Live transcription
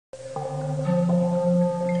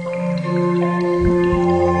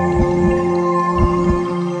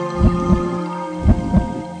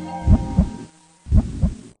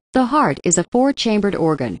The heart is a four-chambered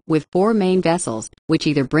organ with four main vessels, which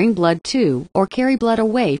either bring blood to or carry blood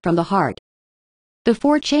away from the heart. The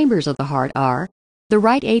four chambers of the heart are the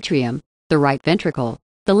right atrium, the right ventricle,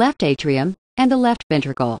 the left atrium, and the left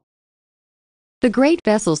ventricle. The great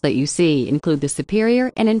vessels that you see include the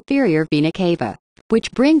superior and inferior vena cava,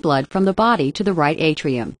 which bring blood from the body to the right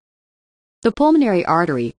atrium. The pulmonary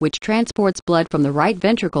artery, which transports blood from the right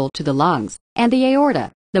ventricle to the lungs, and the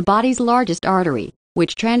aorta, the body's largest artery,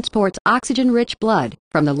 which transports oxygen-rich blood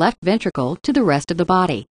from the left ventricle to the rest of the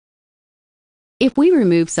body. If we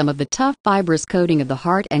remove some of the tough fibrous coating of the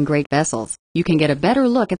heart and great vessels, you can get a better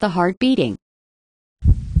look at the heart beating.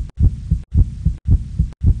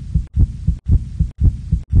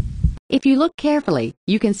 If you look carefully,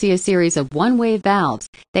 you can see a series of one-way valves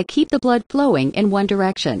that keep the blood flowing in one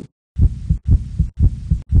direction.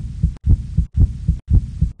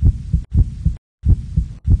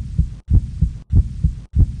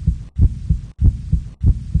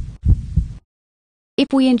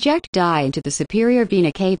 If we inject dye into the superior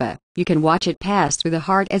vena cava, you can watch it pass through the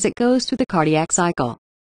heart as it goes through the cardiac cycle.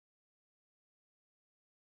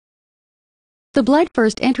 The blood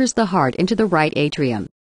first enters the heart into the right atrium.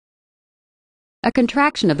 A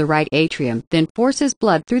contraction of the right atrium then forces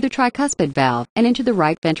blood through the tricuspid valve and into the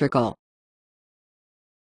right ventricle.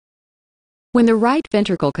 When the right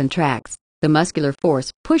ventricle contracts, the muscular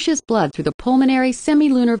force pushes blood through the pulmonary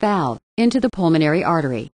semilunar valve into the pulmonary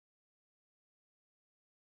artery.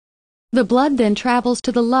 The blood then travels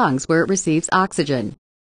to the lungs where it receives oxygen.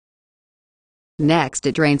 Next,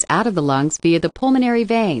 it drains out of the lungs via the pulmonary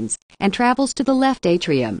veins and travels to the left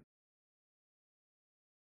atrium.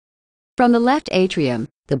 From the left atrium,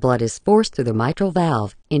 the blood is forced through the mitral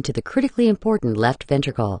valve into the critically important left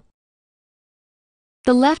ventricle.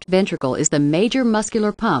 The left ventricle is the major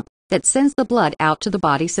muscular pump that sends the blood out to the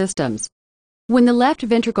body systems. When the left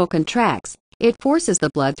ventricle contracts, it forces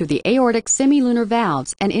the blood through the aortic semilunar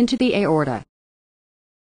valves and into the aorta.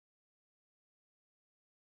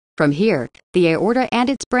 From here, the aorta and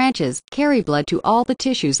its branches carry blood to all the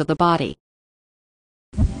tissues of the body.